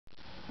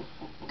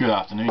Good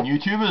afternoon,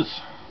 YouTubers.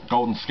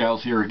 Golden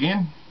Scales here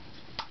again.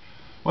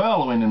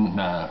 Well, I went and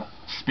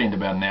spent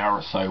about an hour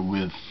or so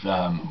with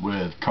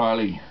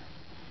Kyley,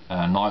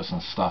 Knives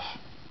and Stuff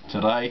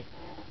today.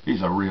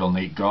 He's a real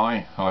neat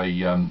guy.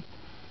 I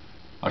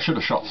should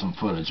have shot some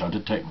footage. I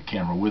did take my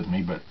camera with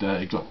me, but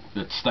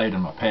it stayed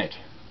in my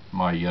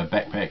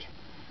backpack.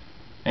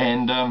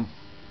 And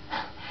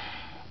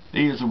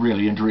he is a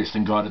really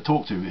interesting guy to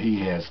talk to. He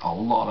has a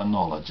lot of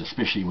knowledge,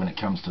 especially when it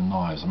comes to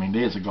knives. I mean,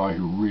 there's a guy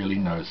who really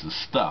knows his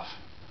stuff.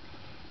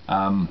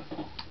 I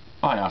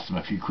asked him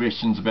a few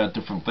questions about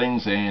different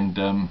things,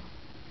 and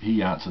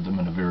he answered them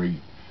in a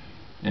very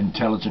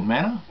intelligent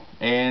manner.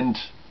 And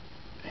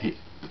the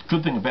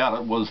good thing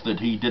about it was that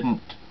he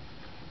didn't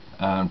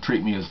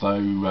treat me as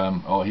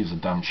though, oh, he's a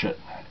dumb shit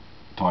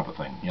type of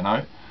thing, you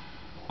know.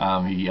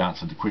 He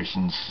answered the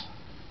questions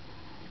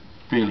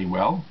fairly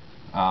well.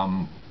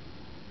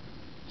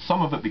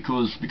 Some of it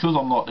because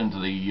I'm not into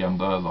the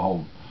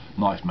whole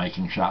knife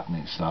making,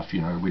 sharpening stuff,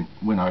 you know,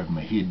 went over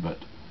my head, but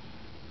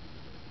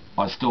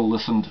I still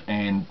listened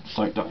and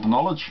soaked up the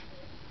knowledge.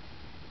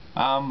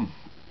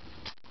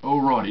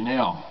 Alrighty,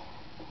 now,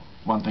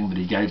 one thing that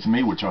he gave to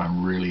me, which I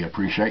really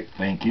appreciate,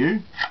 thank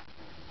you,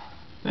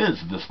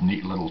 is this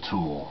neat little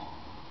tool.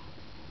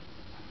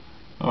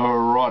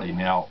 Alrighty,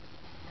 now,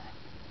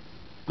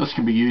 this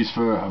can be used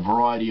for a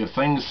variety of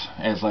things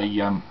as a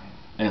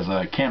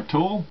camp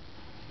tool.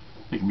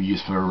 It can be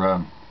used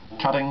for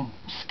cutting,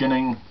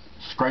 skinning,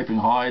 scraping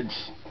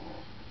hides,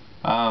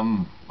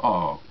 probably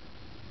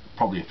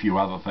a few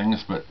other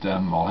things, but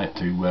I'll have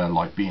to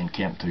like be in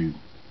camp to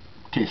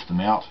test them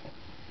out.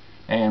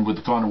 And with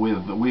the kind of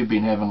weather that we've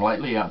been having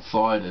lately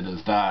outside, it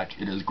is dark,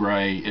 it is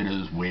grey, it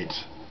is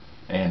wet,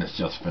 and it's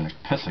just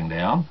finished pissing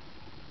down.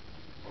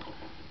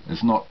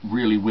 It's not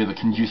really weather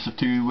conducive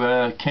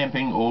to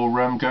camping or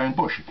going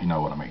bush, if you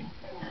know what I mean.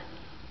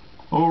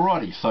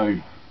 Alrighty,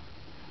 so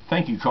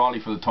thank you, Kyley,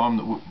 for the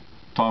time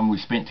we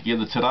spent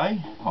together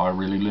today. I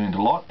really learned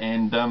a lot,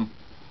 and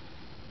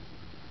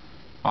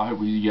I hope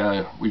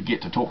we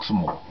get to talk some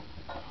more.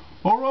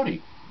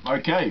 Alrighty,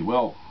 okay,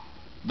 well,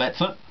 that's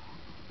it.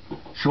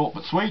 Short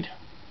but sweet.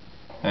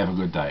 Have a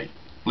good day.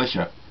 Bless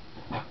you.